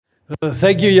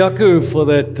Thank you, Yaku, for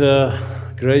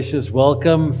that gracious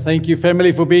welcome. Thank you,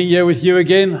 family, for being here with you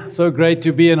again. So great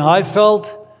to be in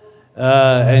Highveld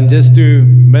and just to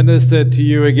minister to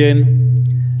you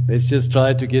again. Let's just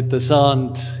try to get the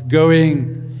sound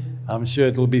going. I'm sure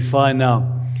it will be fine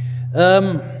now.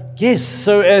 Yes,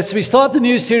 so as we start the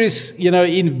new series,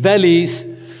 in valleys,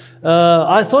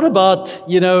 I thought about,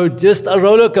 just a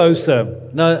roller coaster.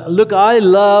 Now, look, I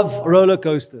love roller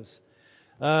coasters.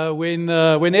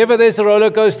 Whenever there's a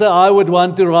roller coaster, I would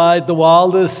want to ride the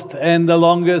wildest and the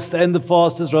longest and the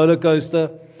fastest roller coaster.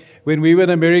 When we were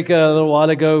in America a little while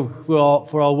ago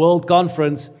for our World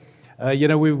Conference, we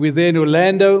were there in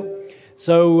Orlando.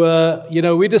 So,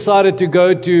 we decided to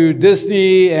go to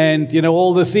Disney and,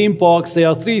 all the theme parks. There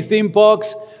are 3 theme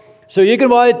parks. So you can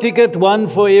buy a ticket, one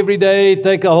for every day,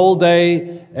 take a whole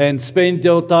day and spend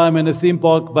your time in a theme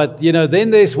park. But, then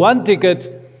there's one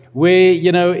ticket where,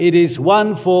 it is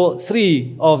one for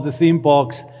 3 of the theme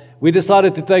parks. We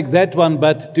decided to take that one,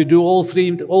 but to do all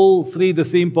three the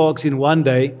theme parks in one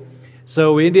day.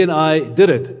 So Wendy and I did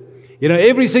it.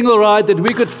 Every single ride that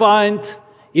we could find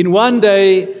in one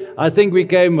day, I think we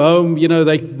came home,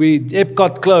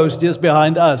 Epcot closed just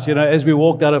behind us, as we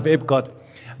walked out of Epcot.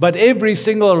 But every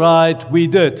single ride we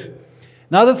did.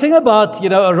 Now the thing about,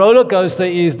 a roller coaster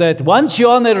is that once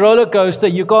you're on that roller coaster,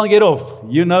 you can't get off.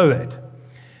 You know that.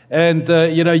 And,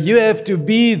 you have to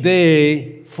be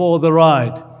there for the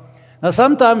ride. Now,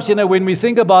 sometimes, when we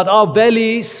think about our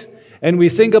valleys and we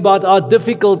think about our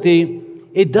difficulty,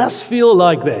 it does feel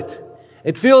like that.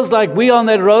 It feels like we're on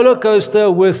that roller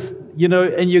coaster with,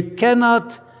 and you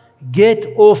cannot get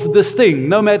off this thing.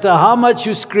 No matter how much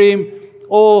you scream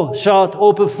or shout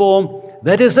or perform,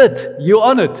 that is it. You're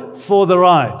on it for the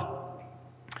ride.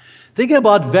 Thinking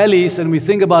about valleys and we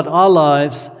think about our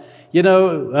lives,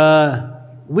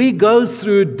 we go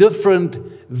through different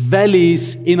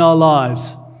valleys in our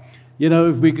lives.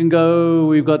 If we can go,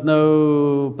 we've got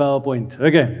no PowerPoint.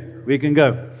 Okay, we can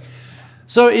go.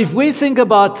 So if we think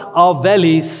about our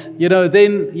valleys,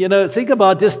 then, think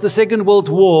about just the Second World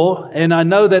War. And I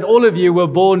know that all of you were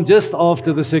born just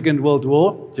after the Second World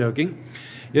War. Joking.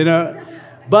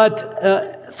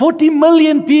 But 40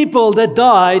 million people that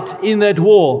died in that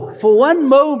war. For one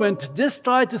moment, just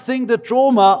try to think the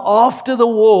trauma after the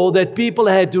war that people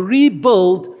had to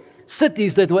rebuild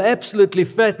cities that were absolutely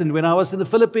flattened. When I was in the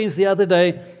Philippines the other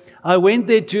day, I went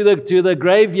there to the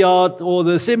graveyard or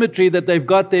the cemetery that they've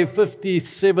got there,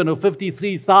 57 or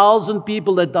 53,000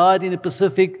 people that died in the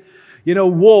Pacific,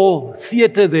 war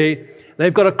theater there.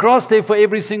 They've got a cross there for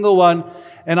every single one.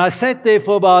 And I sat there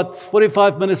for about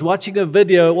 45 minutes watching a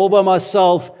video all by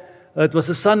myself. It was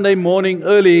a Sunday morning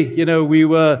early. We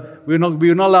were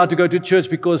not allowed to go to church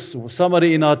because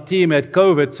somebody in our team had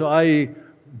COVID. So I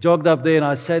jogged up there and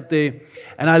I sat there.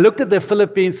 And I looked at the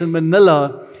Philippines and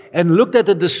Manila and looked at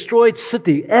the destroyed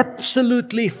city,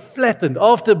 absolutely flattened.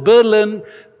 After Berlin,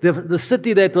 the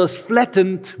city that was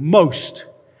flattened most,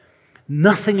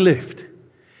 nothing left.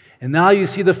 And now you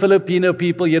see the Filipino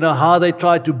people, how they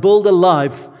try to build a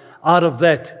life out of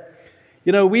that.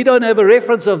 We don't have a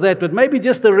reference of that, but maybe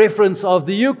just a reference of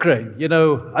the Ukraine.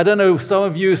 I don't know, some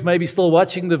of you maybe still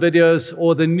watching the videos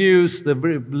or the news, the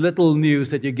very little news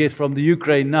that you get from the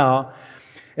Ukraine now.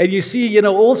 And you see,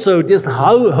 also just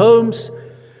how homes,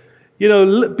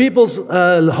 people's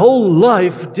whole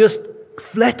life just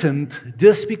flattened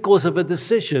just because of a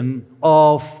decision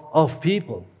of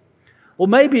people. Or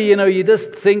maybe, you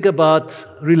just think about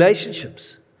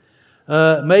relationships.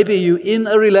 Maybe you're in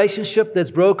a relationship that's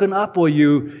broken up, or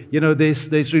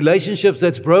there's relationships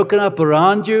that's broken up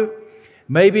around you.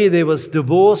 Maybe there was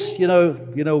divorce,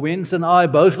 Wens and I,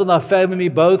 both in our family,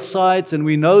 both sides, and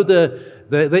we know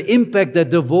the impact that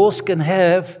divorce can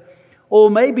have. Or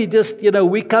maybe just,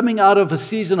 we're coming out of a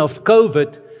season of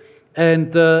COVID,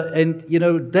 and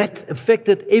that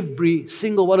affected every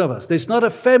single one of us. There's not a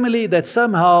family that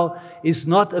somehow is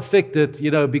not affected,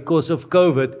 because of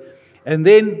COVID. And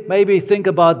then maybe think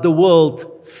about the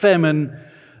world, famine,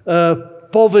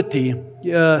 poverty,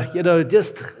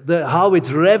 just how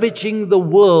it's ravaging the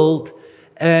world.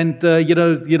 And,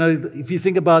 if you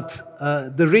think about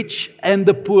the rich and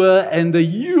the poor and the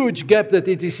huge gap that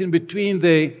it is in between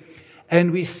there,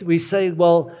 and we say,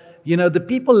 well, the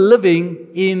people living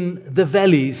in the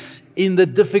valleys, in the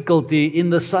difficulty,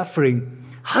 in the suffering,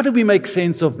 how do we make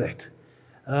sense of that?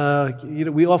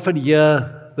 We often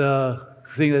hear the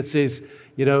thing that says,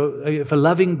 if a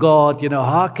loving God,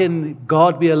 how can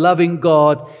God be a loving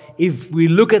God if we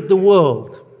look at the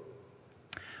world?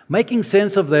 Making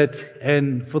sense of that,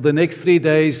 and for the next 3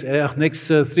 days, next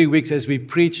 3 weeks as we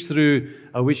preach through,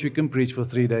 I wish we can preach for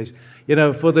 3 days,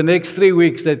 for the next 3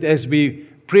 weeks that as we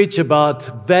preach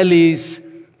about valleys.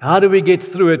 How do we get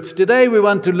through it? Today we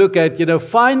want to look at,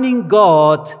 finding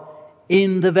God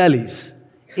in the valleys,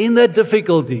 in that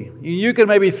difficulty. You can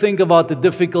maybe think about the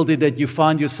difficulty that you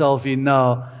find yourself in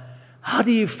now. How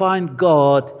do you find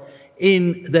God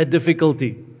in that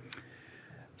difficulty?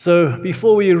 So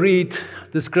before we read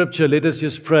the scripture, let us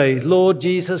just pray. Lord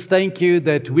Jesus, thank you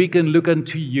that we can look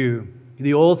unto you,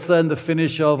 the author and the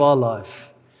finisher of our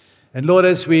life. And Lord,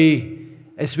 as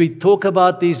we talk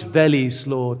about these valleys,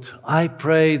 Lord, I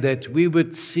pray that we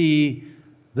would see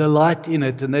the light in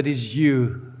it, and that is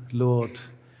you, Lord,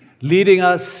 leading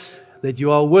us, that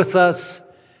you are with us,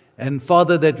 and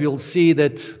Father, that we'll see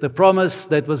that the promise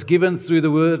that was given through the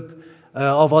word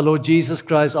of our Lord Jesus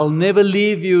Christ, I'll never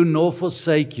leave you nor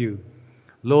forsake you.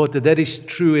 Lord, that is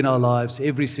true in our lives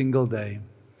every single day.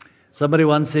 Somebody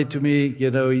once said to me,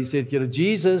 he said,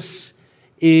 Jesus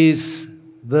is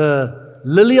the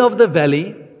lily of the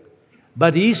valley,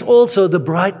 but he's also the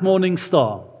bright morning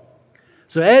star.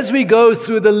 So as we go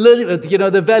through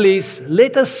the valleys,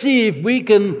 let us see if we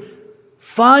can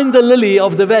find the lily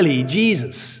of the valley,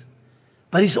 Jesus.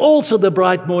 But he's also the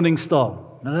bright morning star.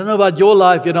 I don't know about your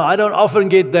life, I don't often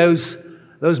get those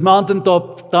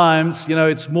mountaintop times.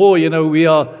 It's more, we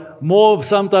are more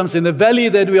sometimes in the valley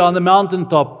than we are on the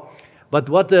mountaintop. But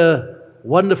what a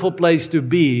wonderful place to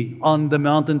be on the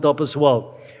mountaintop as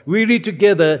well. We read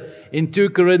together in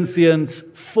 2 Corinthians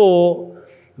 4,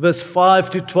 verse 5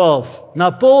 to 12.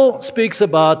 Now, Paul speaks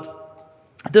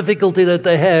about difficulty that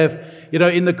they have,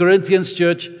 in the Corinthians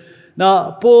church.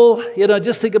 Now, Paul,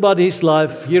 just think about his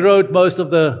life. He wrote most of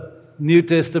the New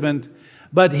Testament,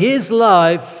 but his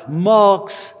life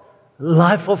marks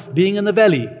life of being in the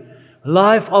valley,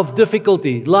 life of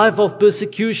difficulty, life of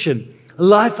persecution,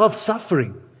 life of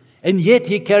suffering. And yet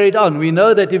he carried on. We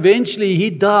know that eventually he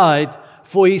died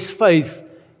for his faith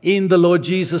in the Lord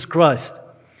Jesus Christ.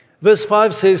 Verse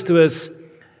 5 says to us,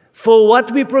 for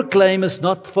what we proclaim is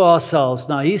not for ourselves.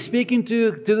 Now he's speaking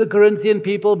to the Corinthian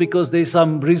people because there's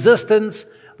some resistance,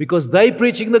 because they're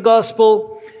preaching the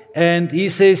gospel. And he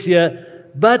says here,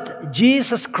 but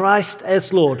Jesus Christ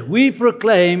as Lord. We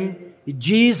proclaim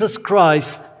Jesus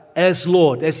Christ as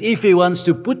Lord, as if he wants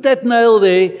to put that nail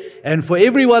there. And for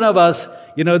every one of us,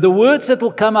 the words that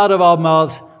will come out of our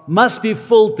mouths must be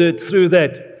filtered through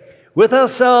that. With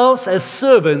ourselves as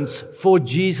servants for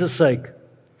Jesus' sake.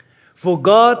 For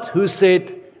God, who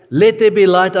said, let there be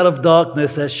light out of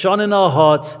darkness, has shone in our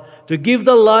hearts to give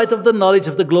the light of the knowledge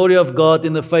of the glory of God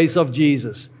in the face of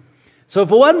Jesus. So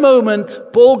for one moment,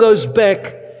 Paul goes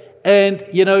back and,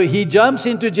 he jumps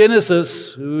into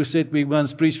Genesis. Who said we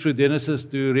once preached through Genesis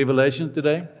to Revelation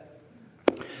today?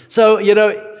 So,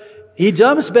 he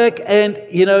jumps back and,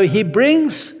 he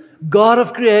brings God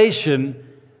of creation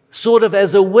sort of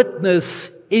as a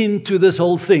witness into this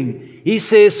whole thing. He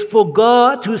says, for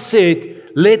God who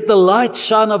said, let the light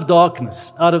shine out of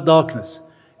darkness,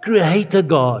 Creator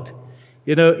God,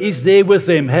 is there with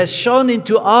them, has shone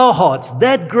into our hearts.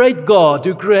 That great God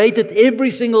who created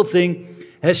every single thing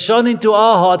has shone into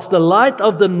our hearts the light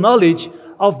of the knowledge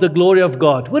of the glory of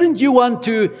God. Wouldn't you want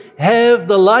to have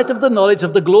the light of the knowledge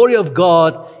of the glory of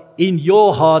God in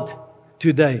your heart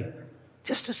today?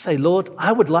 Just to say, Lord,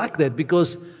 I would like that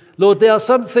because, Lord, there are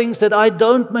some things that I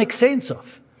don't make sense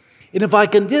of. And if I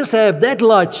can just have that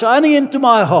light shining into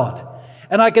my heart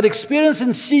and I can experience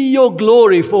and see your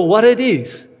glory for what it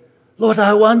is, Lord,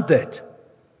 I want that.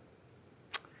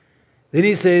 Then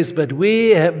he says, but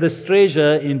we have this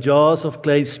treasure in jars of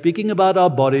clay, speaking about our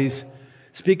bodies,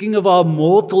 speaking of our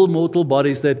mortal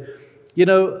bodies, that,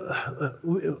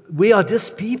 we are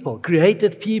just people,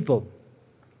 created people,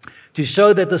 to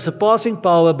show that the surpassing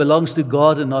power belongs to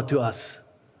God and not to us.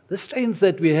 The strength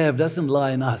that we have doesn't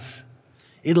lie in us.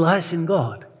 It lies in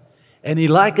God. And he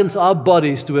likens our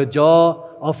bodies to a jar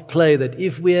of clay that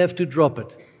if we have to drop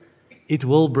it, it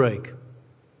will break.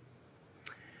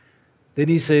 Then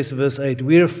he says, verse 8,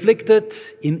 we're afflicted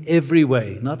in every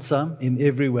way, not some, in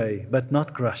every way, but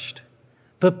not crushed.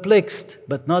 Perplexed,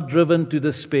 but not driven to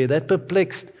despair. That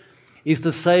perplexed is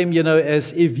the same,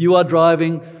 as if you are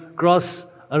driving across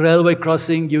a railway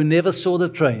crossing, you never saw the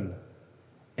train,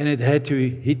 and it had to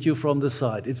hit you from the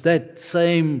side. It's that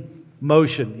same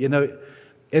motion,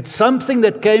 It's something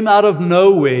that came out of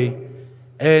nowhere,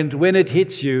 and when it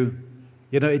hits you,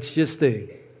 it's just there.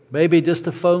 Maybe just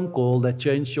a phone call that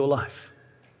changed your life.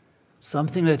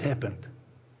 Something that happened.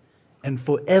 And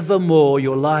forevermore,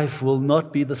 your life will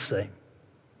not be the same.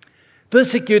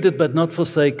 Persecuted but not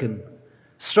forsaken.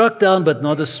 Struck down but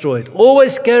not destroyed.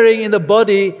 Always carrying in the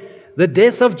body the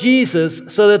death of Jesus,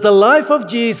 so that the life of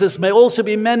Jesus may also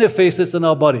be manifested in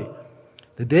our body.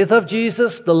 The death of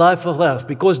Jesus, the life of life.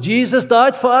 Because Jesus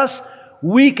died for us,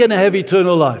 we can have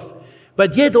eternal life.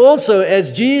 But yet also,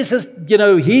 as Jesus,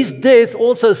 his death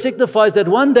also signifies that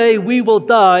one day we will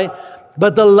die.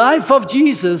 But the life of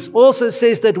Jesus also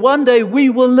says that one day we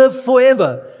will live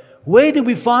forever. Where do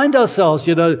we find ourselves?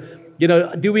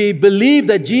 Do we believe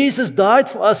that Jesus died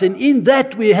for us and in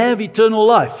that we have eternal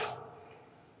life?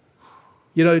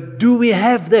 Do we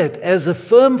have that as a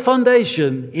firm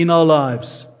foundation in our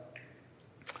lives?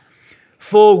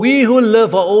 For we who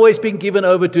live are always being given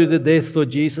over to the death for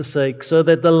Jesus' sake, so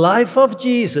that the life of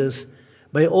Jesus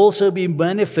may also be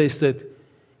manifested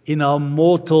in our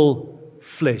mortal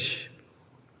flesh.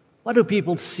 What do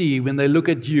people see when they look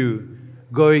at you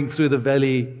going through the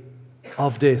valley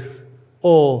of death,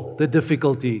 or the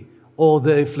difficulty, or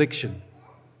the affliction?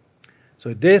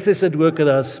 So death is at work at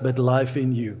us, but life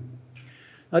in you.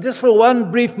 Now, just for one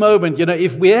brief moment,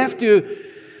 if we have to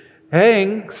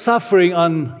hang suffering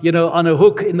on a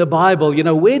hook in the Bible,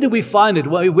 where do we find it?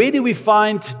 Where do we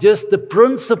find just the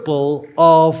principle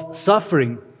of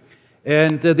suffering?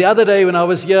 And the other day when I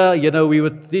was here, we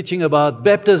were teaching about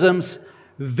baptisms.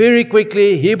 Very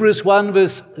quickly, Hebrews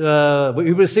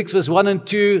 6 verse 1 and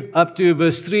 2 up to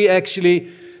verse 3 actually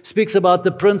speaks about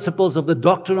the principles of the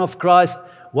doctrine of Christ.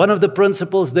 One of the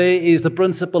principles there is the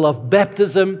principle of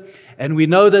baptism. And we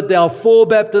know that there are 4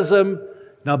 baptisms.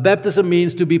 Now, baptism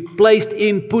means to be placed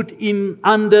in, put in,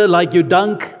 under, like you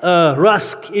dunk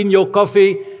rusk in your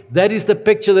coffee. That is the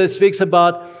picture that it speaks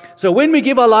about. So when we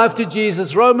give our life to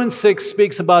Jesus, Romans 6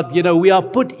 speaks about, we are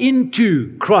put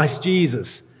into Christ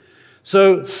Jesus.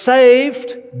 So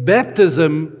saved,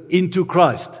 baptism into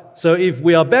Christ. So if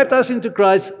we are baptized into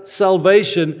Christ,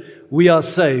 salvation, we are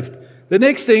saved. The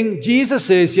next thing, Jesus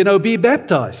says, be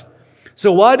baptized.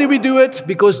 So why do we do it?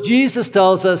 Because Jesus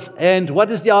tells us, and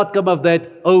what is the outcome of that?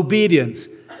 Obedience.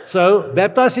 So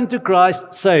baptized into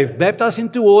Christ, saved. Baptized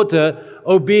into water,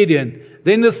 obedient.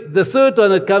 Then the third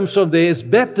one that comes from there is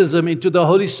baptism into the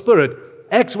Holy Spirit.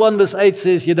 Acts 1 verse 8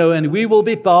 says, and we will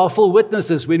be powerful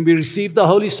witnesses when we receive the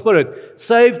Holy Spirit.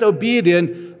 Saved,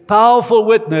 obedient, powerful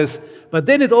witness. But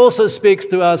then it also speaks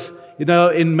to us,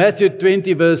 in Matthew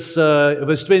 20 verse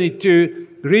 22,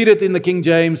 read it in the King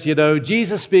James,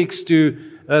 Jesus speaks to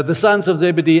the sons of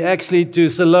Zebedee, actually to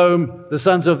Salome, the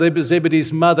sons of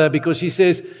Zebedee's mother, because she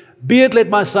says, be it let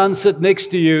my son sit next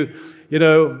to you,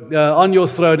 on your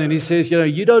throne. And he says,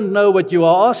 you don't know what you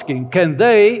are asking. Can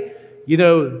they,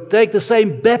 take the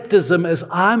same baptism as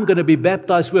I'm going to be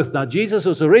baptized with? Now, Jesus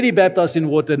was already baptized in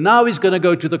water. Now he's going to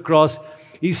go to the cross.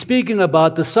 He's speaking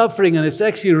about the suffering, and it's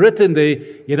actually written there,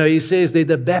 he says there,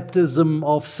 the baptism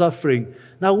of suffering.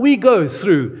 Now, we go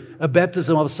through a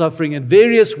baptism of suffering in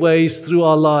various ways through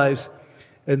our lives.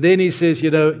 And then he says,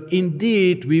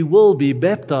 indeed, we will be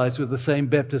baptized with the same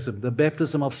baptism, the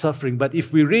baptism of suffering. But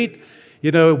if we read,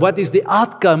 what is the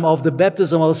outcome of the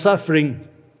baptism of suffering,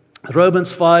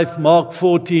 Romans 5, Mark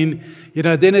 14,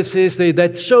 then it says there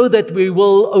that so that we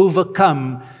will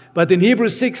overcome. But in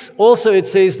Hebrews 6 also it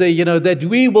says there, that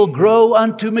we will grow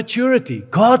unto maturity.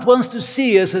 God wants to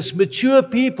see us as mature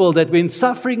people, that when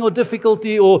suffering or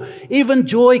difficulty or even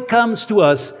joy comes to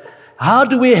us, how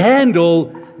do we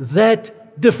handle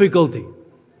that difficulty?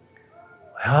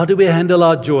 How do we handle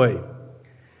our joy?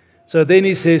 So then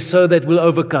he says, so that we'll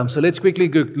overcome. So let's quickly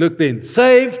look then.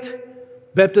 Saved,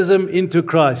 baptism into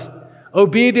Christ.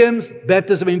 Obedience,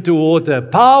 baptism into water.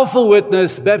 Powerful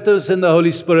witness, baptism in the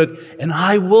Holy Spirit. And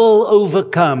I will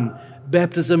overcome,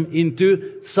 baptism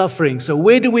into suffering. So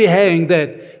where do we hang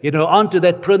that, onto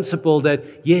that principle that,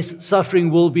 yes,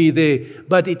 suffering will be there,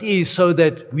 but it is so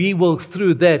that we will,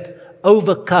 through that,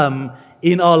 overcome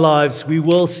in our lives. We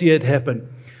will see it happen.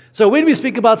 So when we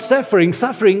speak about suffering,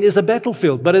 suffering is a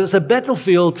battlefield, but it is a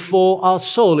battlefield for our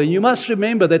soul. And you must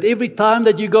remember that every time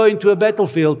that you go into a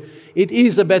battlefield, it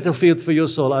is a battlefield for your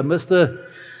soul. I missed a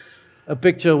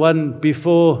picture one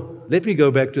before. Let me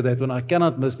go back to that one. I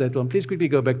cannot miss that one. Please quickly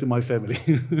go back to my family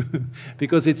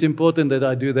because it's important that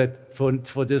I do that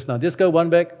for just now. Just go one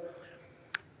back.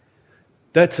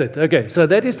 That's it. Okay, so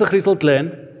that is the Griesel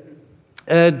clan.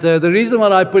 And the reason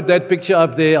why I put that picture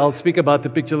up there, I'll speak about the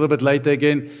picture a little bit later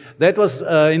again. That was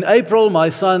in April, my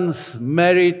son's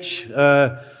marriage.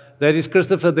 That is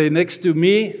Christopher there next to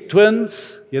me,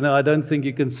 twins. I don't think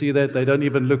you can see that. They don't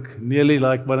even look nearly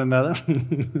like one another.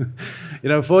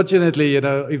 Fortunately,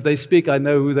 if they speak, I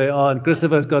know who they are. And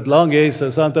Christopher's got long hair, so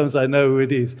sometimes I know who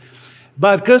it is.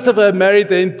 But Christopher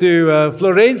married into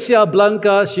Florencia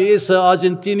Blanca. She is an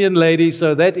Argentinian lady,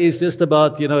 so that is just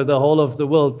about, the whole of the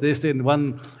world. This in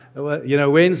one,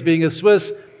 Wayne's being a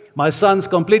Swiss. My son's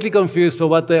completely confused for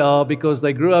what they are because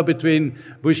they grew up between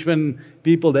Bushman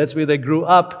people. That's where they grew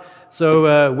up.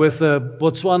 So with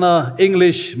Botswana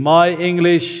English, my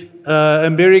English,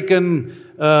 American,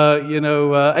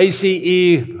 ACE,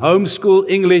 homeschool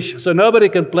English, so nobody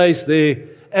can place their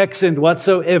accent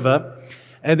whatsoever.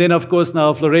 And then, of course,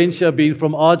 now Florencia being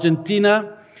from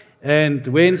Argentina, and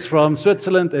Wens from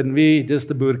Switzerland, and we just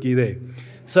the boertjie there.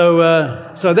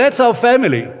 So that's our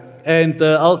family, and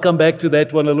I'll come back to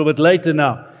that one a little bit later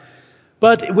now.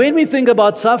 But when we think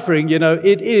about suffering,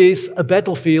 it is a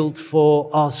battlefield for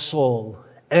our soul.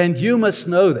 And you must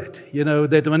know that,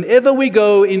 that whenever we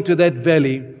go into that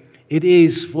valley, it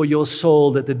is for your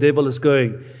soul that the devil is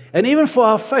going. And even for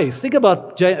our faith. Think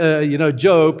about,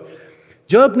 Job.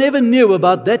 Job never knew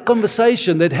about that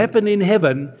conversation that happened in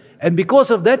heaven. And because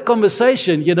of that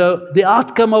conversation, the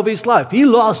outcome of his life, he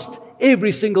lost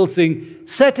every single thing,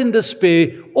 sat in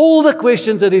despair, all the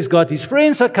questions that he's got. His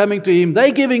friends are coming to him.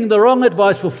 They're giving the wrong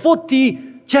advice for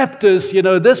 40 chapters.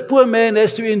 This poor man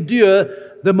has to endure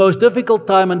the most difficult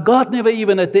time. And God never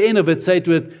even at the end of it said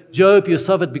to it, Job, you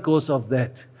suffered because of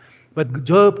that. But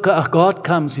God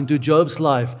comes into Job's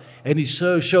life and he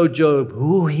showed Job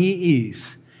who he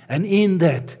is. And in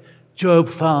that, Job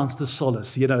finds the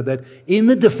solace, that in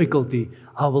the difficulty,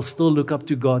 I will still look up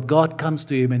to God. God comes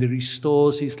to him and he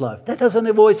restores his life. That doesn't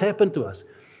always happen to us.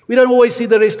 We don't always see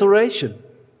the restoration.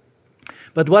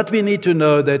 But what we need to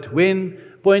know that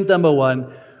point number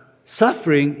one,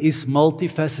 suffering is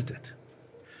multifaceted.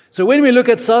 So when we look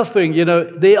at suffering,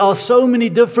 there are so many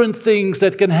different things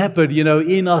that can happen,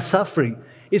 in our suffering.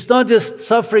 It's not just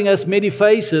suffering as many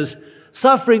phases.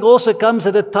 Suffering also comes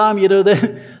at a time,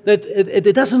 that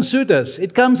it doesn't suit us.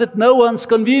 It comes at no one's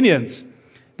convenience.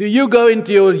 Do you go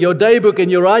into your day book and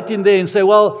you write in there and say,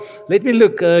 well, let me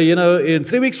look, in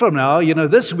 3 weeks from now,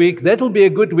 this week, that'll be a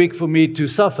good week for me to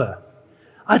suffer.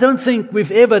 I don't think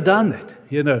we've ever done that,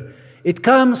 It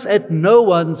comes at no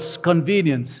one's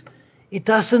convenience. It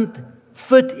doesn't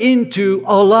fit into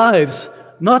our lives,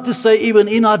 not to say even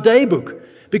in our day book.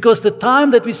 Because the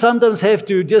time that we sometimes have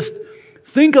to just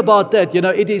think about that,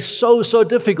 it is so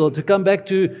difficult to come back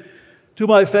to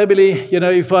my family.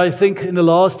 If I think in the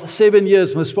last 7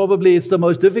 years, most probably it's the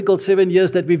most difficult 7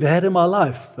 years that we've had in my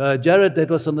life. Jared, that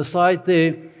was on the side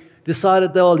there,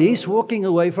 decided that, well, he's walking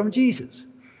away from Jesus.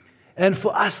 And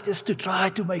for us just to try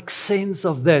to make sense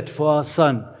of that for our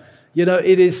son,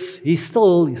 he's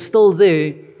still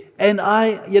there. And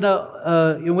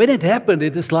when it happened,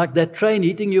 it is like that train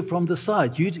hitting you from the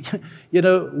side.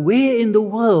 Where in the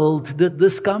world did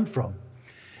this come from?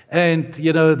 And,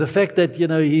 the fact that,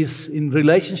 he's in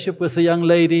relationship with a young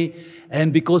lady,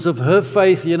 and because of her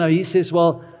faith, he says,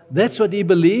 well, that's what he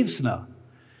believes now.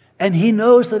 And he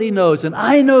knows that he knows, and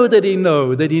I know that he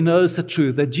knows the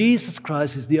truth, that Jesus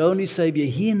Christ is the only Savior.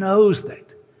 He knows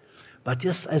that. But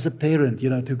just as a parent,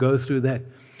 to go through that.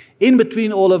 In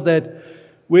between all of that,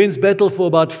 Wens battled for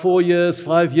about 5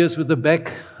 years with the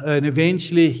back, and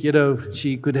eventually,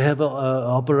 she could have an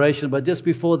operation. But just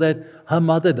before that, her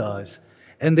mother dies.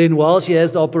 And then while she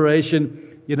has the operation,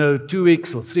 2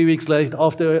 weeks or 3 weeks later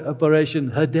after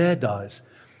operation, her dad dies.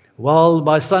 While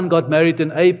my son got married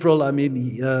in April,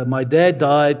 my dad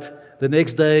died. The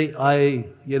next day, I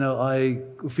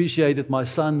officiated my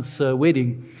son's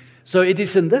wedding. So it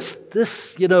is in this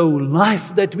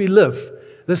life that we live,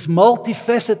 this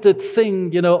multifaceted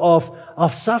thing,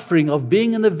 of suffering, of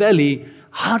being in the valley.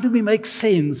 How do we make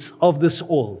sense of this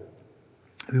all?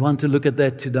 We want to look at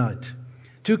that tonight.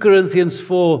 2 Corinthians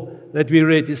 4 that we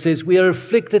read, it says, we are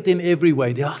afflicted in every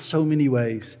way. There are so many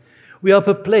ways. We are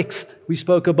perplexed. We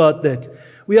spoke about that.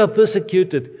 We are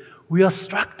persecuted. We are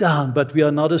struck down, but we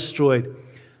are not destroyed.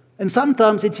 And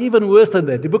sometimes it's even worse than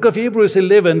that. The book of Hebrews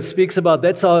 11 speaks about,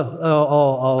 that's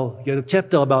our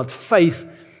chapter about faith.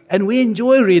 And we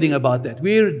enjoy reading about that.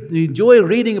 We enjoy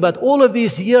reading about all of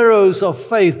these heroes of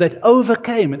faith that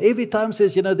overcame. And every time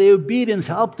says, their obedience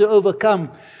helped to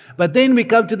overcome. But then we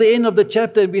come to the end of the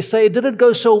chapter and we say, it didn't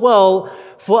go so well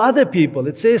for other people.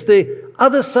 It says the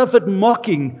others suffered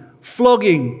mocking,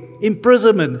 flogging,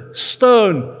 imprisonment,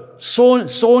 stone,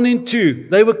 sawn in two.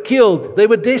 They were killed. They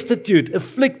were destitute,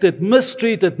 afflicted,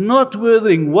 mistreated, not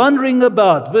worthy, wandering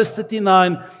about. Verse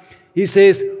 39, he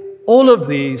says, all of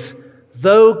these,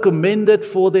 though commended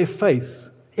for their faith,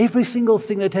 every single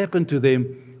thing that happened to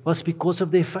them was because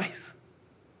of their faith.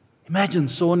 Imagine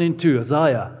sawn in two,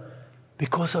 Isaiah,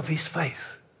 because of his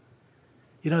faith.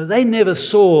 They never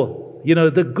saw,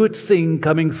 the good thing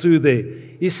coming through there.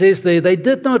 He says there, they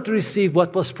did not receive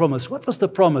what was promised. What was the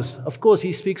promise? Of course,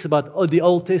 he speaks about the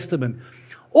Old Testament.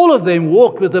 All of them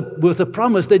walked with the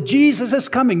promise that Jesus is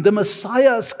coming, the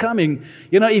Messiah is coming.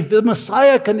 If the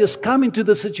Messiah can just come into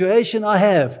the situation I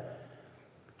have.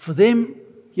 For them,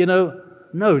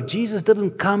 no, Jesus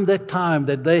didn't come that time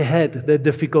that they had that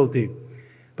difficulty.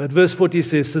 But verse 40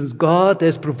 says, since God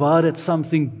has provided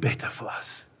something better for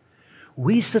us,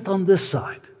 we sit on this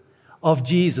side of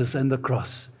Jesus and the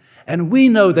cross. And we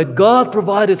know that God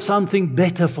provided something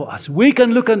better for us. We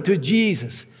can look unto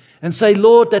Jesus and say,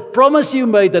 Lord, that promise you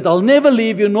made that I'll never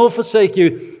leave you nor forsake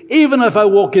you, even if I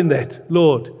walk in that,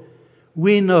 Lord,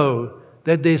 we know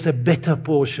that there's a better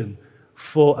portion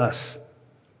for us.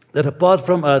 That apart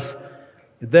from us,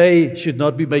 they should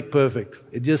not be made perfect.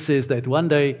 It just says that one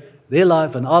day their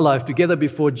life and our life together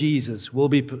before Jesus will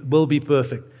be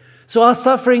perfect. So our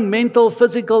suffering, mental,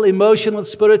 physical, emotional,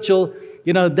 spiritual,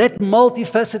 that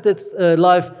multifaceted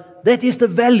life, that is the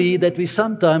valley that we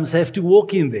sometimes have to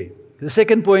walk in there. The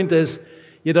second point is,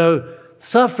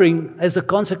 suffering as a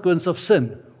consequence of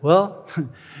sin. Well,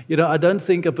 I don't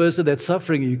think a person that's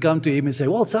suffering, you come to him and say,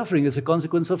 well, suffering is a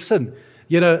consequence of sin.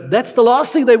 That's the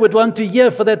last thing they would want to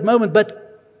hear for that moment,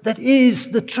 but that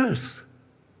is the truth.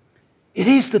 It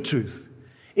is the truth.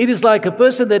 It is like a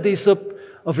person that is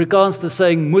Afrikaans the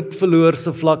saying, moed verloor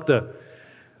se vlakte.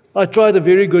 I tried a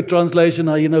very good translation,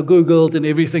 I Googled and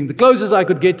everything. The closest I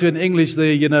could get to in English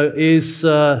there, is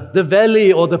the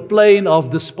valley or the plain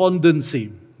of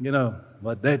despondency.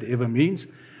 What that ever means.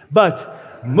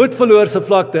 But, moed verloor se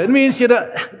vlakte. It means,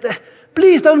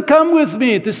 please don't come with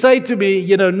me to say to me,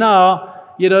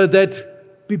 that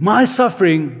my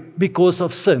suffering because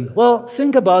of sin. Well,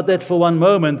 think about that for one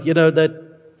moment,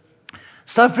 that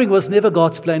suffering was never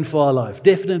God's plan for our life.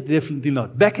 Definitely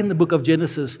not. Back in the book of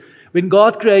Genesis, when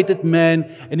God created man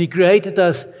and He created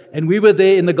us and we were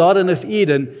there in the Garden of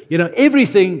Eden,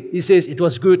 everything, He says, it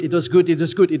was good, it was good, it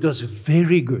was good, it was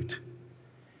very good.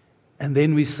 And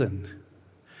then we sinned.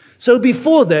 So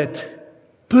before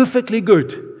that, perfectly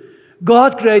good.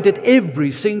 God created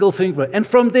every single thing for it. And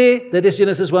from there, that is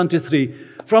Genesis 1 to 3.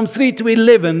 From 3 to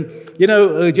 11,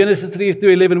 Genesis 3 to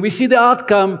 11, we see the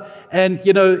outcome and,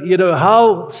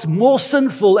 how more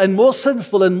sinful and more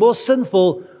sinful and more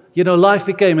sinful, life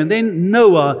became. And then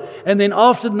Noah, and then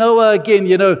after Noah again,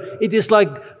 it is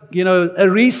like, a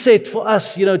reset for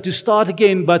us, to start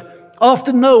again. But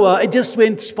after Noah, it just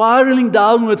went spiraling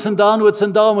downwards and downwards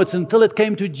and downwards until it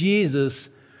came to Jesus,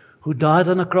 who died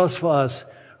on the cross for us,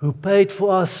 who paid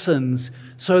for our sins,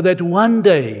 so that one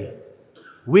day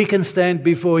we can stand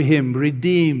before Him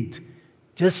redeemed,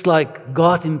 just like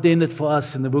God intended for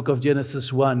us in the book of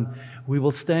Genesis 1. We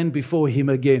will stand before Him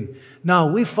again. Now,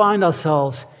 we find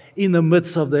ourselves in the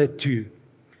midst of that too.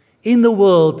 In the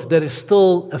world that is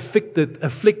still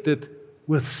afflicted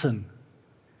with sin.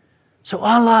 So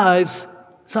our lives,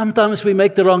 sometimes we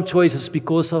make the wrong choices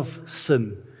because of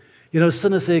sin.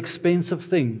 Sin is an expensive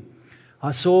thing. I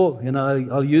saw,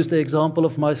 I'll use the example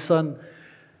of my son.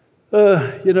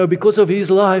 Because of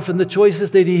his life and the choices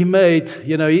that he made,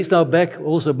 he's now back.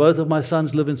 Also, both of my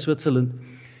sons live in Switzerland.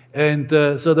 And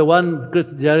so the one,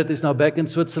 Chris Jared, is now back in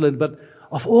Switzerland. But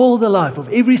of all the life, of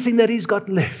everything that he's got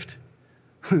left,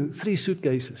 3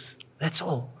 suitcases. That's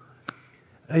all.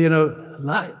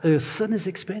 Sin is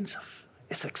expensive.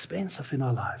 It's expensive in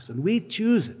our lives. And we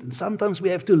choose it. And sometimes we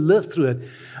have to live through it.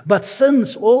 But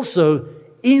sin's also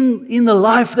in the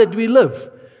life that we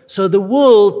live. So the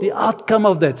world, the outcome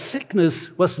of that sickness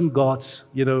wasn't God's,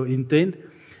 intent.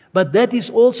 But that is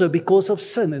also because of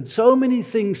sin. And so many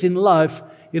things in life,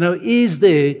 is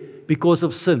there because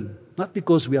of sin. Not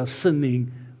because we are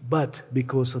sinning, but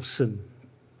because of sin.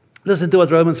 Listen to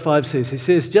what Romans 5 says. He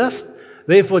says,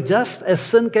 therefore, just as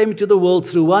sin came into the world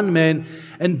through one man,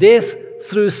 and death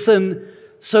through sin,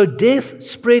 so death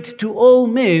spread to all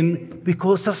men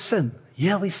because of sin.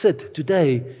 Here we sit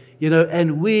today,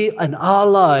 and our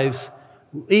lives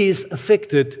is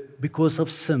affected because of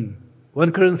sin.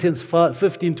 1 Corinthians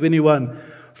 15:21.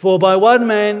 For by one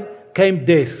man came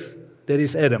death, that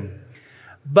is Adam.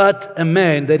 But a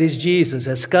man, that is Jesus,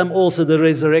 has come also the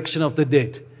resurrection of the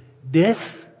dead.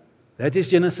 Death, that is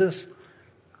Genesis.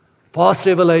 Past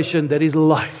revelation, that is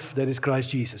life, that is Christ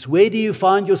Jesus. Where do you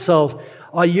find yourself?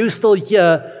 Are you still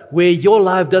here where your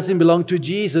life doesn't belong to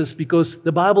Jesus? Because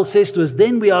the Bible says to us,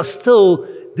 then we are still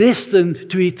destined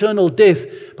to eternal death.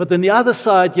 But on the other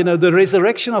side, the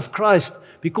resurrection of Christ,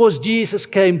 because Jesus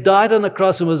came, died on the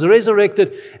cross and was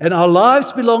resurrected, and our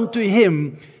lives belong to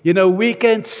Him, we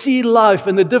can see life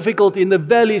and the difficulty in the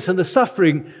valleys and the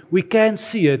suffering. We can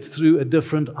see it through a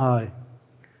different eye.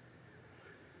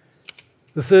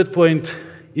 The third point,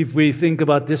 if we think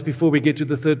about this before we get to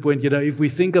the third point, if we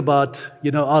think about,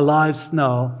 our lives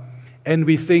now, and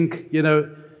we think,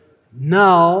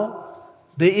 now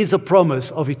there is a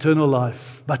promise of eternal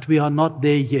life, but we are not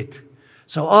there yet.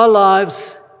 So our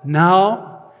lives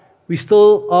now, we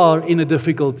still are in a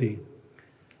difficulty.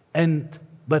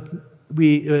 But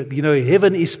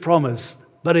heaven is promised,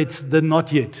 but it's the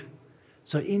not yet.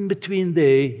 So in between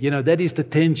there, that is the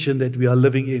tension that we are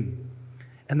living in.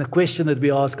 And the question that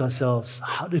we ask ourselves,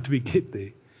 how did we get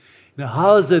there?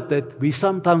 How is it that we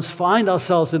sometimes find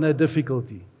ourselves in a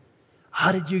difficulty?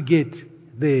 How did you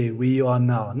get there where you are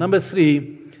now? Number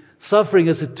 3, suffering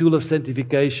is a tool of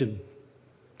sanctification.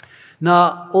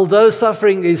 Now, although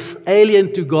suffering is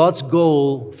alien to God's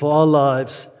goal for our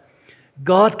lives,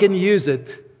 God can use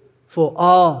it for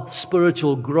our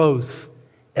spiritual growth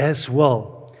as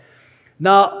well.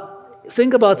 Now,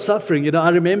 think about suffering. I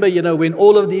remember, when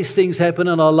all of these things happen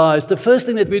in our lives, the first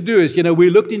thing that we do is, we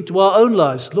looked into our own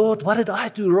lives. Lord, what did I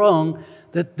do wrong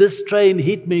that this train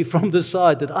hit me from the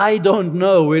side, that I don't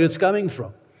know where it's coming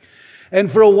from? And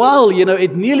for a while,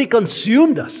 it nearly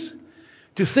consumed us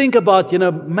to think about,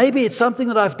 maybe it's something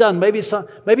that I've done, maybe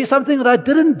something that I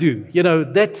didn't do.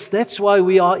 That's why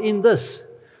we are in this.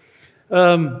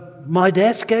 My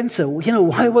dad's cancer,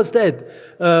 why was that?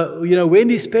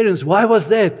 Wendy's parents, why was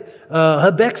that?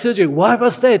 Her back surgery, why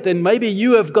was that? And maybe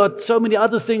you have got so many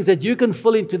other things that you can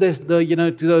fill into this,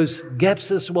 to those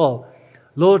gaps as well.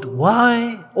 Lord,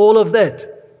 why all of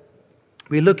that?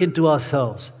 We look into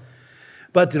ourselves.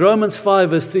 But Romans 5,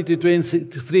 verse 3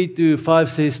 to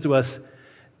 5 says to us,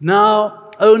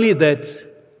 not only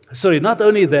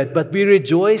that, but we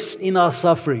rejoice in our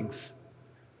sufferings.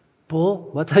 Paul,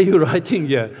 what are you writing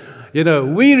here?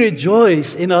 We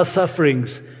rejoice in our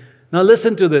sufferings. Now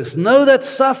listen to this. Know that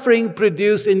suffering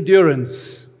produces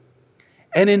endurance,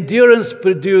 and endurance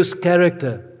produces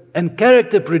character, and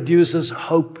character produces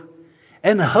hope.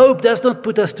 And hope does not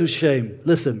put us to shame.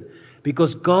 Listen,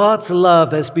 because God's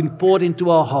love has been poured into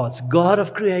our hearts, God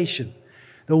of creation,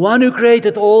 the one who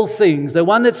created all things, the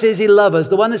one that says He loves us,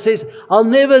 the one that says, I'll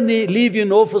never leave you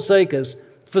nor forsake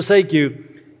you.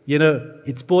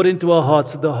 It's poured into our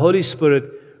hearts, the Holy Spirit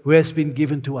who has been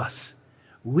given to us.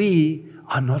 We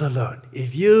are not alone.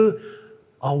 If you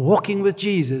are walking with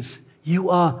Jesus, you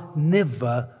are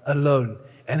never alone.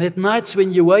 And at nights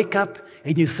when you wake up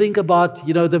and you think about,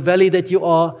 the valley that you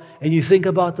are, and you think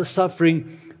about the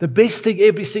suffering, the best thing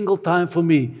every single time for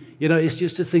me, is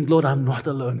just to think, Lord, I'm not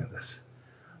alone in this.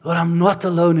 Lord, I'm not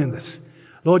alone in this.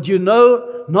 Lord, you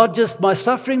know not just my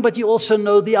suffering, but you also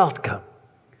know the outcome.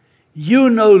 You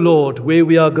know, Lord, where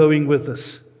we are going with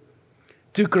this.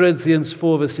 2 Corinthians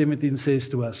 4 verse 17 says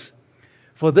to us,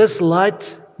 for this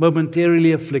light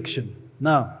momentarily affliction.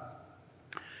 Now,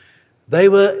 they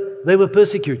were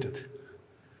persecuted.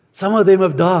 Some of them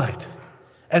have died.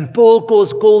 And Paul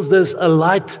calls this a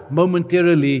light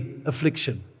momentarily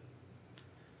affliction.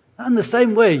 In the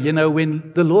same way,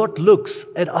 when the Lord looks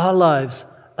at our lives,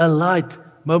 a light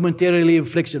momentarily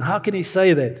affliction, how can He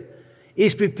say that?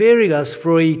 He's preparing us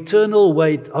for an eternal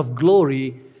weight of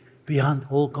glory beyond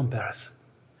all comparison.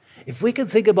 If we can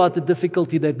think about the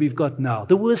difficulty that we've got now,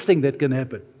 the worst thing that can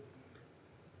happen,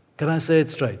 can I say it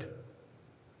straight?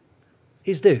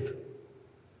 Is death.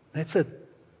 That's it.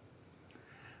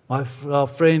 Our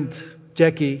friend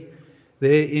Jackie,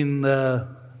 there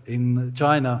in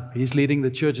China, he's leading the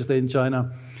churches there in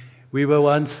China. We were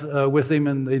once with him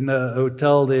in a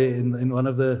hotel there in one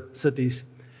of the cities.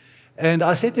 And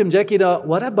I said to him, Jackie, now,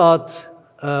 what about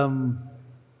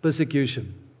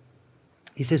persecution?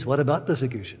 He says, what about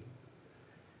persecution?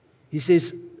 He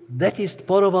says, that is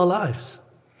part of our lives.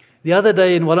 The other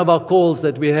day in one of our calls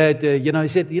that we had, he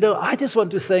said, I just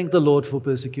want to thank the Lord for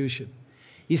persecution.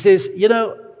 He says,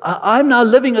 I'm now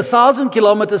living 1,000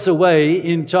 kilometers away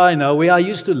in China where I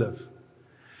used to live.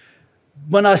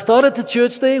 When I started the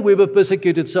church there, we were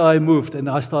persecuted, so I moved and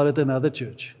I started another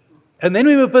church. And then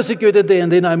we were persecuted there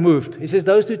and then I moved. He says,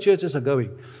 those two churches are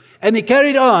going. And he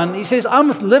carried on. He says, I'm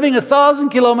living 1,000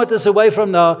 kilometers away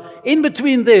from now. In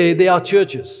between there are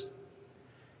churches.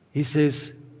 He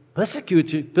says,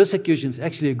 persecution is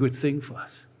actually a good thing for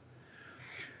us.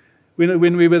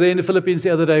 When we were there in the Philippines the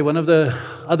other day, one of the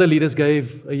other leaders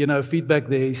gave, feedback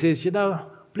there. He says,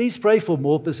 please pray for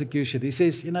more persecution. He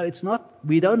says, it's not,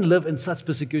 we don't live in such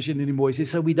persecution anymore. He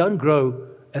says, so we don't grow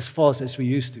as fast as we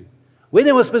used to. When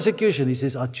there was persecution, he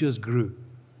says, our church grew.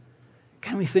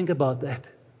 Can we think about that?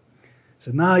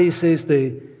 So now he says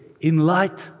there, in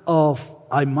light of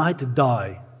I might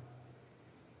die,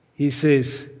 he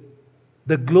says,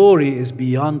 the glory is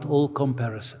beyond all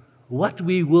comparison. What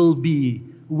we will be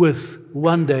with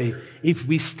one day if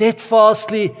we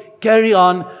steadfastly carry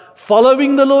on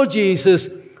following the Lord Jesus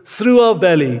through our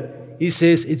valley, he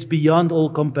says it's beyond all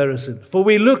comparison. For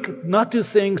we look not to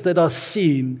things that are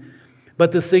seen,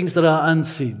 but the things that are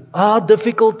unseen. Our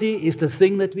difficulty is the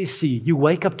thing that we see. You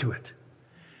wake up to it.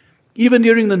 Even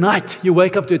during the night, you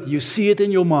wake up to it. You see it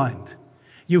in your mind.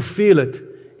 You feel it.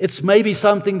 It's maybe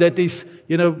something that is,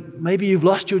 maybe you've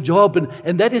lost your job,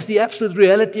 and that is the absolute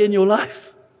reality in your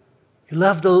life. You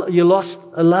lost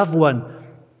a loved one.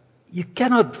 You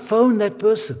cannot phone that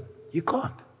person. You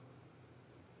can't.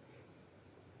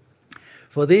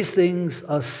 For these things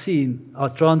are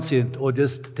transient or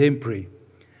just temporary.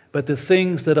 But the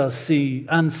things that are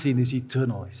unseen is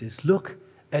eternal. He says, look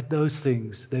at those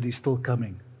things that is still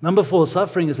coming. Number 4,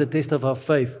 suffering is a test of our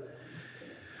faith.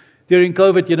 During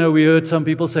COVID, we heard some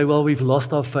people say, well, we've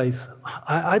lost our faith.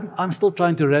 I'm still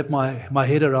trying to wrap my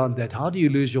head around that. How do you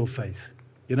lose your faith?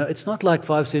 It's not like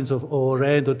 5 cents or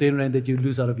rand or 10 rand that you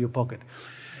lose out of your pocket.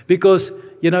 Because,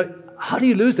 how do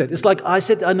you lose that? It's like I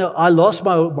said, I lost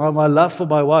my love for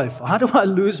my wife. How do I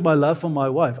lose my love for my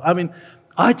wife? I mean,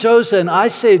 I chose her and I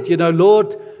said,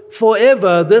 Lord,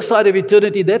 forever, this side of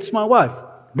eternity, that's my wife.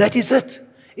 That is it.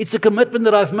 It's a commitment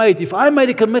that I've made. If I made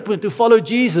a commitment to follow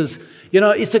Jesus,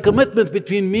 it's a commitment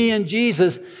between me and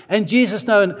Jesus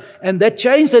now. And that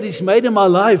change that He's made in my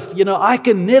life, I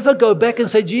can never go back and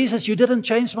say, Jesus, you didn't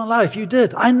change my life. You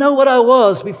did. I know what I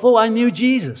was before I knew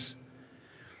Jesus.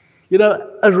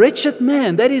 A wretched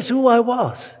man, that is who I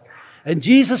was. And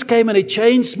Jesus came and He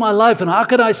changed my life. And how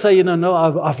can I say, no,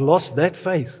 I've lost that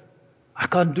faith? I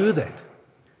can't do that.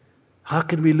 How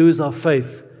can we lose our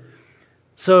faith?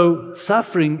 So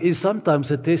suffering is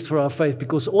sometimes a test for our faith,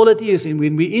 because all it is,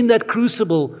 when we're in that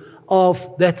crucible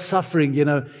of that suffering,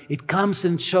 it comes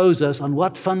and shows us on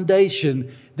what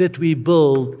foundation that we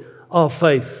build our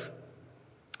faith.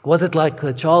 Was it like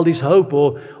a childish hope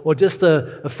or just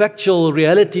a factual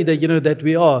reality that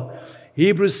we are?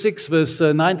 Hebrews 6 verse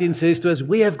 19 says to us,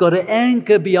 we have got an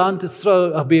anchor beyond the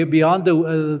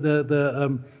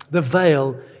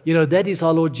veil. That is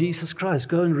our Lord Jesus Christ.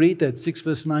 Go and read that, 6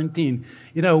 verse 19.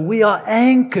 We are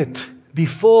anchored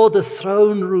before the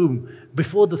throne room,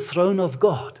 before the throne of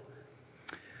God.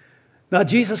 Now,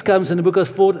 Jesus comes in the book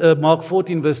of Mark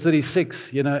 14 verse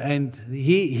 36, and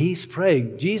he's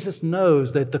praying. Jesus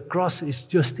knows that the cross is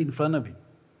just in front of Him.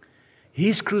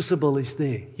 His crucible is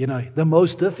there. The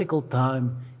most difficult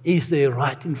time is there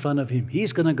right in front of Him.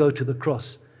 He's going to go to the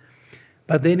cross.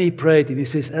 But then He prayed and He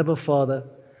says, Abba, Father,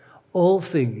 all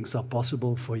things are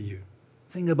possible for you.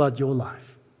 Think about your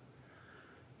life.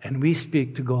 And we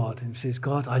speak to God and says,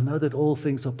 God, I know that all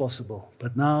things are possible.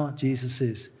 But now Jesus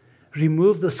says,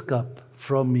 remove this cup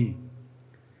from me.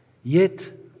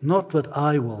 Yet not what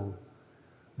I will,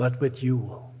 but what you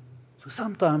will. So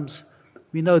sometimes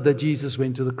we know that Jesus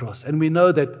went to the cross. And we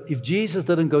know that if Jesus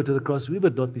didn't go to the cross, we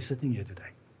would not be sitting here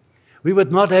today. We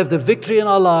would not have the victory in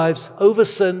our lives over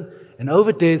sin and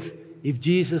over death if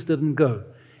Jesus didn't go.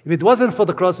 If it wasn't for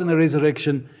the cross and the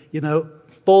resurrection,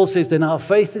 Paul says, then our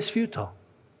faith is futile.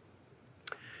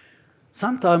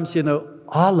 Sometimes,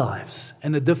 our lives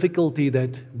and the difficulty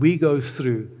that we go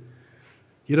through,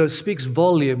 speaks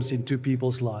volumes into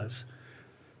people's lives.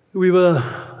 We were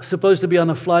supposed to be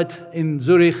on a flight in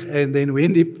Zurich, and then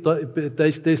Wendy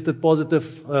tested positive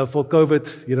for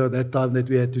COVID, that time that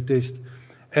we had to test.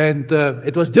 And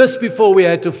it was just before we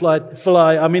had to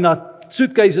fly. I mean, our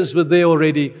suitcases were there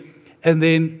already. And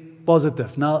then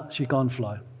positive. Now she can't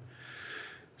fly.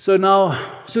 So now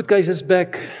suitcase is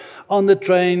back on the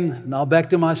train. Now back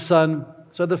to my son.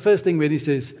 So the first thing when he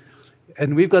says,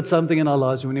 and we've got something in our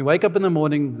lives. When we wake up in the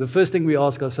morning, the first thing we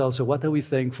ask ourselves, so what are we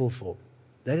thankful for?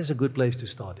 That is a good place to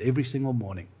start every single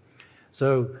morning.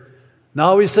 So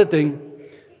now we're sitting,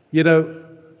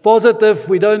 positive.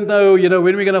 We don't know,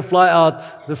 when we're going to fly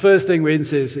out. The first thing Wayne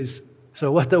says is,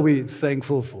 so what are we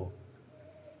thankful for?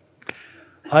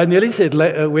 I nearly said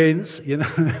wins,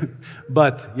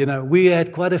 but, we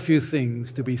had quite a few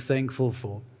things to be thankful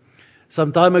for.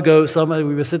 Some time ago,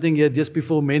 we were sitting here just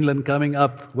before Menlyn coming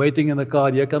up, waiting in the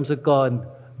car. Here comes a car and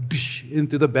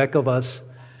into the back of us.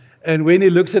 And when he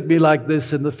looks at me like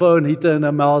this and the phone hit her in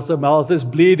her mouth is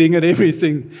bleeding and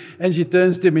everything. And she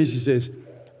turns to me and she says,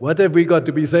 what have we got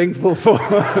to be thankful for?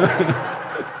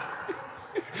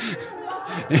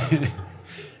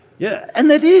 Yeah, and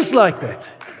it is like that,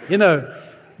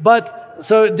 But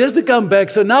so just to come back,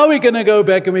 so now we're going to go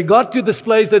back, and we got to this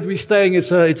place that we're staying.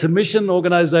 It's a mission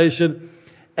organization.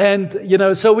 And,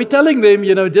 so we're telling them,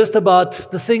 just about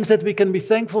the things that we can be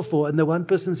thankful for. And the one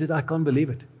person says, I can't believe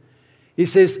it. He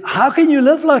says, how can you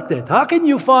live like that? How can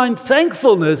you find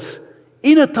thankfulness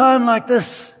in a time like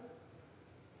this?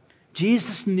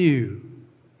 Jesus knew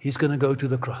He's going to go to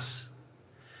the cross.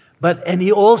 And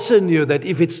He also knew that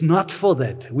if it's not for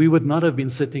that, we would not have been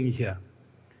sitting here.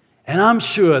 And I'm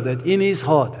sure that in His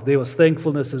heart, there was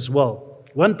thankfulness as well.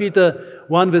 1 Peter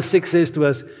 1 verse 6 says to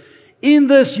us, in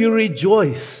this you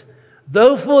rejoice,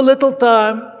 Though for a little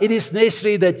time it is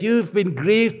necessary that you've been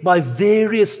grieved by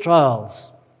various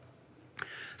trials,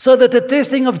 so that the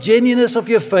testing of genuineness of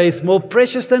your faith, more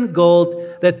precious than gold,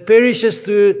 that perishes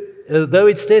through, though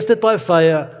it's tested by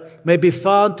fire, may be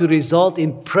found to result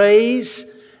in praise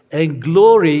and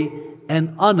glory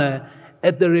and honor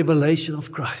at the revelation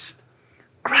of Christ.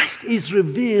 Christ is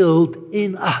revealed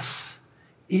in us,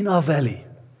 in our valley.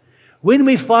 When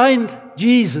we find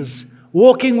Jesus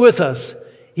walking with us,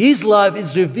 His life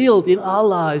is revealed in our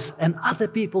lives, and other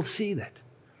people see that.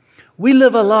 We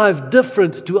live a life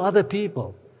different to other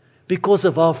people because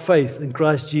of our faith in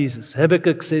Christ Jesus.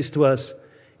 Habakkuk says to us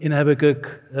in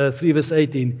Habakkuk 3 verse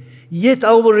 18, "Yet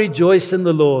I will rejoice in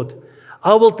the Lord.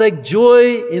 I will take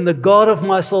joy in the God of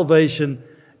my salvation,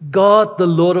 God, the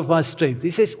Lord of my strength."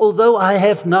 He says, although I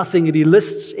have nothing, and he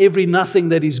lists every nothing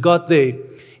that he's got there,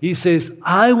 he says,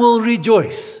 I will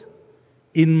rejoice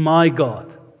in my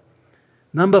God.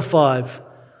 Number 5,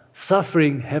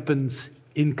 suffering happens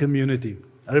in community.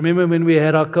 I remember when we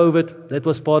had our COVID, that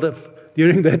was part of,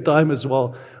 during that time as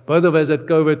well. Both of us had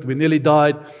COVID, we nearly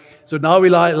died. So now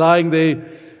we're lying there.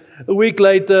 A week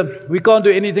later, we can't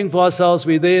do anything for ourselves.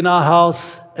 We're there in our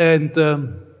house, and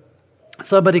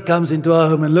somebody comes into our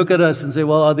home and look at us and say,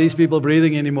 well, are these people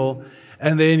breathing anymore?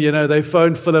 And then, they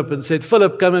phoned Philip and said,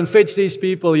 Philip, come and fetch these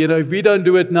people. If we don't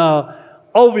do it now,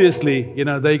 obviously,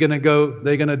 they're going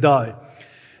to die.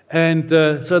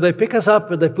 And so they pick us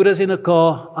up and they put us in a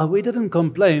car. We didn't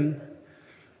complain.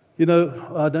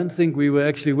 I don't think we were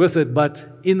actually with it,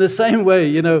 but in the same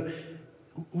way,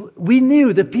 we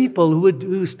knew the people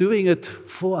who was doing it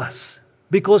for us.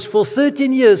 Because for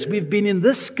 13 years, we've been in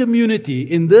this community,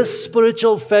 in this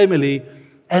spiritual family,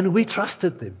 and we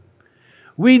trusted them.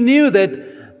 We knew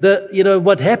that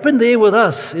what happened there with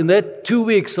us in that 2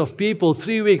 weeks of people,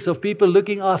 3 weeks of people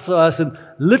looking after us and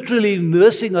literally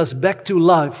nursing us back to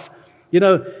life,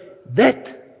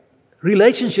 that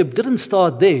relationship didn't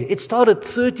start there. It started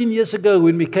 13 years ago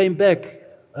when we came back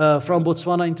from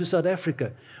Botswana into South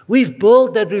Africa. We've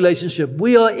built that relationship.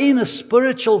 We are in a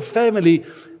spiritual family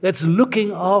that's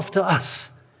looking after us.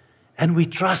 And we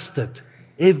trusted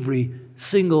every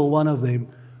single one of them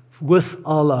with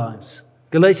our lives.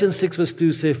 Galatians 6 verse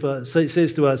 2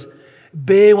 says to us,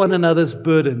 bear one another's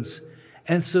burdens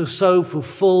and so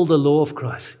fulfill the law of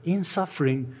Christ. In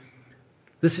suffering,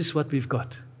 this is what we've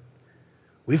got.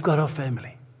 We've got our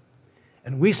family.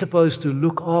 And we're supposed to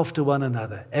look after one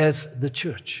another as the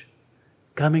church,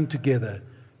 coming together,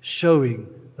 showing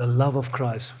the love of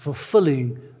Christ,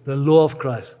 fulfilling the law of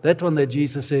Christ. That one that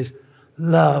Jesus says,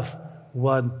 love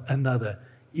one another,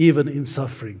 even in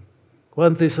suffering.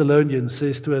 1 Thessalonians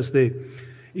says to us there,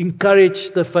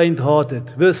 encourage the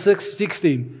faint-hearted. Verse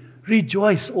 16,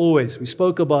 rejoice always. We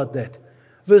spoke about that.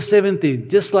 Verse 17,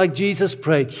 just like Jesus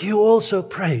prayed, you also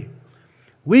pray.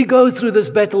 We go through this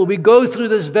battle, we go through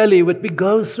this valley, but we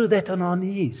go through that on our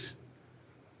knees.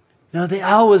 Now, the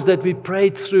hours that we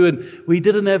prayed through, and we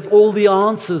didn't have all the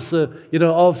answers,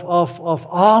 of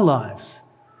our lives.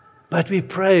 But we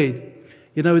prayed.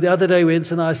 The other day,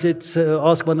 Wens and I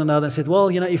asked one another, and said, well,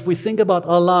 if we think about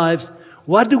our lives,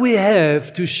 what do we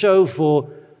have to show for,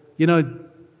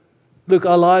 look,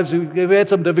 our lives, we've had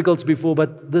some difficulties before,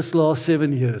 but this last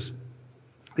 7 years.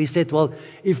 We said, well,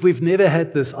 if we've never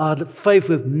had this, our faith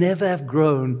would never have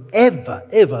grown, ever,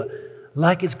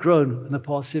 like it's grown in the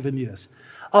past 7 years.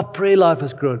 Our prayer life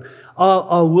has grown.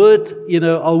 Our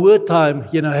word time,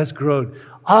 has grown.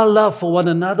 Our love for one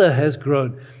another has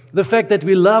grown. The fact that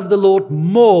we love the Lord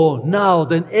more now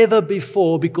than ever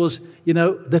before because,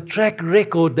 the track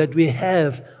record that we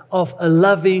have of a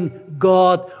loving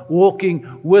God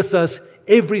walking with us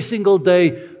every single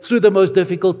day through the most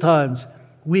difficult times.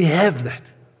 We have that.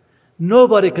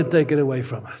 Nobody can take it away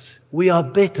from us. We are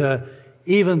better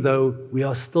even though we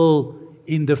are still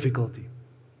in difficulty.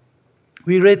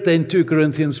 We read there in 2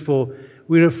 Corinthians 4,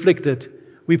 we afflicted,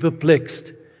 we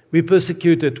perplexed, we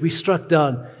persecuted, we struck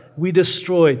down, we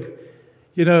destroyed.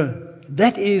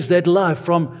 That is that life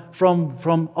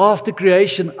from after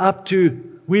creation up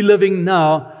to we living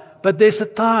now. But there's a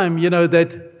time,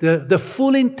 that the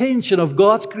full intention of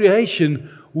God's creation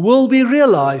will be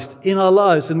realized in our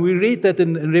lives. And we read that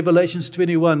in Revelations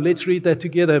 21. Let's read that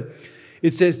together.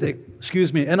 It says,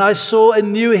 and I saw a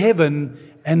new heaven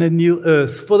and a new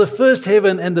earth. For the first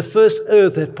heaven and the first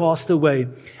earth had passed away,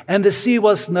 and the sea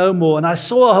was no more. And I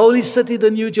saw a holy city, the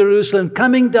New Jerusalem,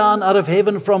 coming down out of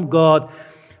heaven from God,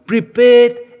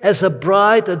 prepared as a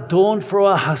bride adorned for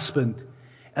her husband.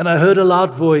 And I heard a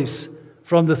loud voice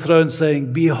from the throne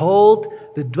saying, behold,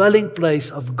 the dwelling place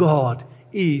of God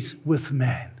is with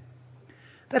man.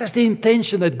 That is the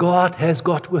intention that God has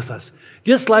got with us.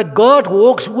 Just like God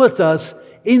walks with us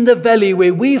in the valley,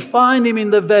 where we find Him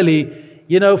in the valley,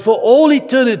 for all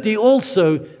eternity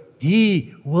also,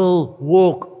 He will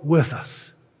walk with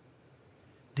us.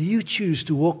 Do you choose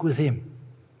to walk with Him?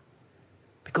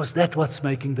 Because that's what's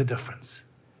making the difference.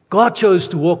 God chose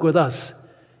to walk with us,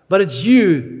 but it's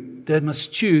you that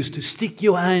must choose to stick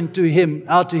your hand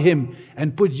out to Him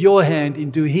and put your hand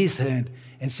into His hand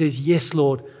and says, yes,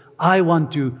 Lord, I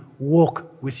want to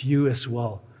walk with you as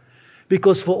well.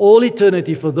 Because for all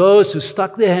eternity, for those who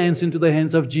stuck their hands into the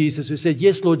hands of Jesus, who said,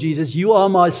 yes, Lord Jesus, you are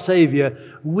my Savior,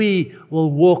 we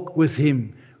will walk with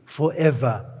Him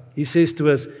forever. He says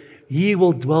to us, He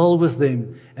will dwell with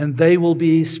them and they will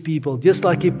be His people. Just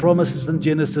like He promises in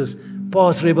Genesis,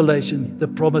 past Revelation, the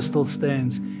promise still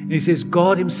stands. And He says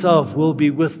God Himself will be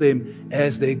with them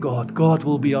as their God. God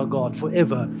will be our God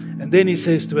forever. And then He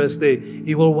says to us there,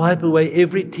 He will wipe away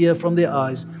every tear from their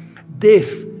eyes.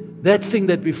 Death, that thing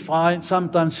that we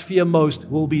sometimes fear most,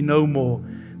 will be no more.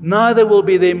 Neither will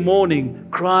be there mourning,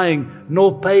 crying,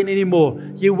 nor pain anymore.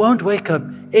 You won't wake up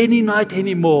any night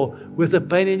anymore with a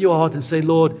pain in your heart and say,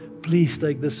 Lord, please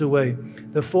take this away.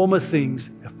 The former things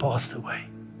have passed away.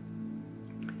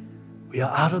 We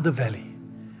are out of the valley.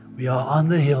 We are on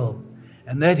the hill.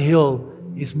 And that hill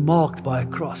is marked by a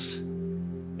cross.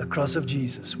 The cross of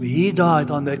Jesus, where He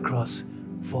died on that cross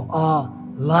for our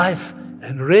life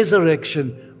and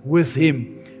resurrection with Him.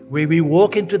 Where we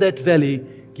walk into that valley,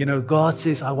 God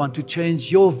says, I want to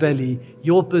change your valley,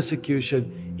 your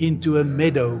persecution, into a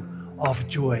meadow of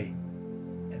joy.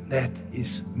 And that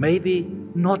is maybe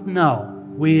not now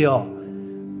we are,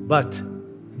 but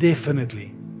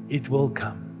definitely it will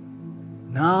come.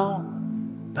 Now,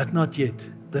 but not yet.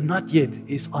 The not yet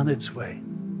is on its way.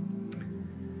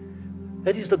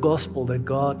 That is the gospel that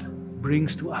God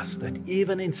brings to us, that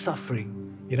even in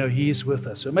suffering, He is with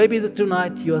us. So maybe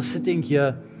tonight you are sitting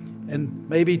here, and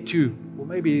maybe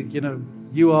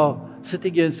you are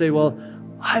sitting here and say, well,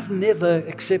 I've never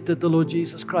accepted the Lord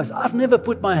Jesus Christ. I've never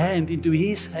put my hand into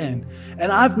His hand.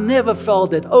 And I've never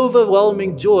felt that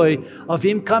overwhelming joy of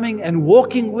Him coming and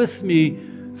walking with me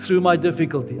through my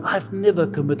difficulty. I've never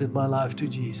committed my life to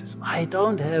Jesus. I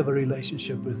don't have a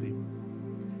relationship with Him.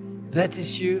 If that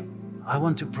is you, I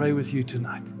want to pray with you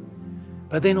tonight.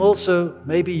 But then also,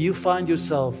 maybe you find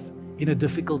yourself in a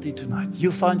difficulty tonight.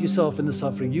 You find yourself in the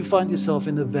suffering. You find yourself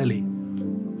in the valley.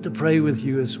 To pray with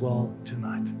you as well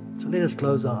tonight. So let us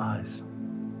close our eyes.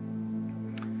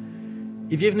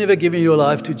 If you've never given your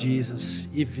life to Jesus,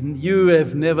 if you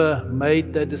have never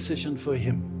made that decision for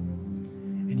Him,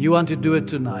 and you want to do it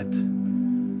tonight,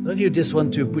 don't you just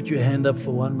want to put your hand up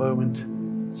for one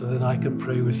moment so that I can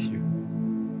pray with you?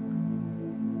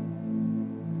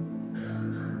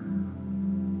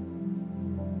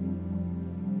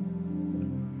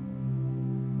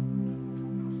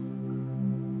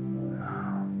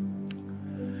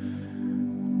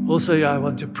 Also, I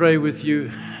want to pray with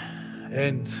you.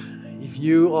 And if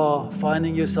you are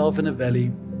finding yourself in a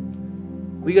valley,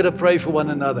 we got to pray for one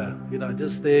another.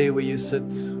 Just there where you sit,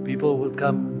 people will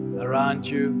come around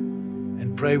you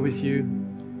and pray with you.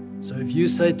 So if you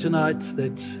say tonight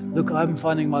that, look, I'm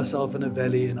finding myself in a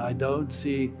valley and I don't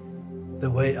see the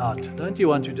way out, don't you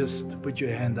want to just put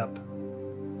your hand up?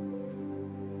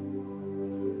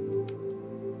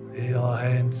 There are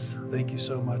hands. Thank you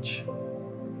so much.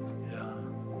 Yeah.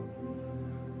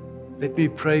 Let me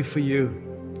pray for you.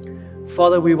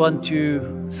 Father, we want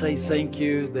to say thank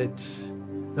you that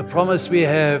the promise we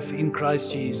have in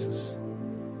Christ Jesus,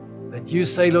 that you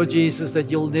say, Lord Jesus,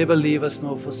 that you'll never leave us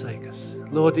nor forsake us.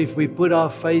 Lord, if we put our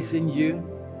faith in you,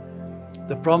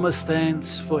 the promise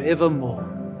stands forevermore,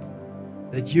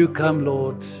 that you come,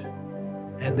 Lord,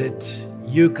 and that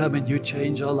you come and you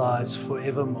change our lives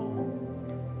forevermore.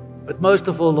 But most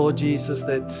of all, Lord Jesus,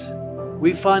 that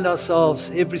we find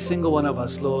ourselves, every single one of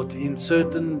us, Lord, in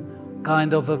certain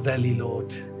kind of a valley,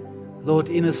 Lord. Lord,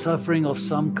 in a suffering of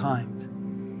some kind.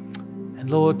 And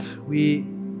Lord, we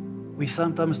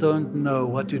sometimes don't know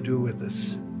what to do with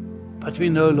this. But we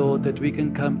know, Lord, that we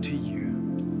can come to you.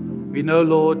 We know,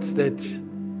 Lord, that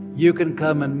you can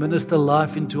come and minister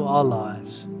life into our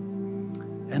lives.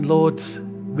 And Lord,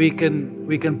 we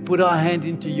can put our hand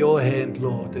into your hand,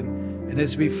 Lord. And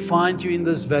as we find you in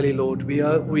this valley, Lord,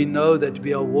 we know that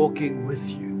we are walking with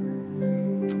you.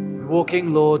 We're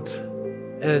walking, Lord,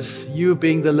 as you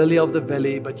being the lily of the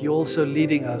valley, but you also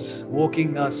leading us,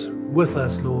 walking us with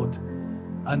us, Lord,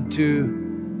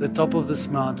 unto the top of this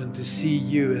mountain to see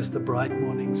you as the bright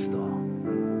morning star.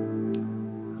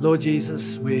 Lord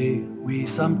Jesus, we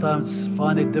sometimes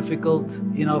find it difficult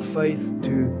in our faith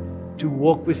to to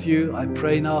walk with you. I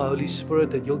pray now, Holy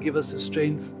Spirit, that you'll give us the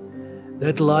strength,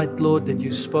 that light, Lord, that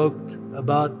you spoke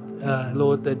about,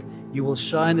 Lord, that you will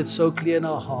shine it so clear in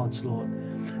our hearts, Lord,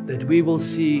 that we will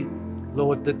see,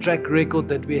 Lord, the track record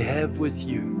that we have with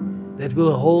you, that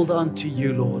we'll hold on to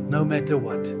you, Lord, no matter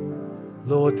what.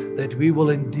 Lord, that we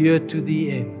will endure to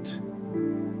the end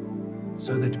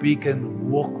so that we can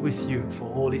walk with you for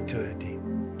all eternity.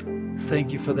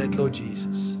 Thank you for that, Lord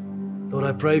Jesus. Lord,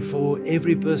 I pray for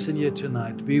every person here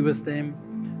tonight. Be with them,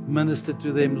 minister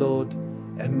to them, Lord,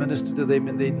 and minister to them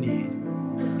in their need.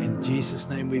 In Jesus'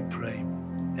 name we pray.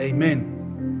 Amen.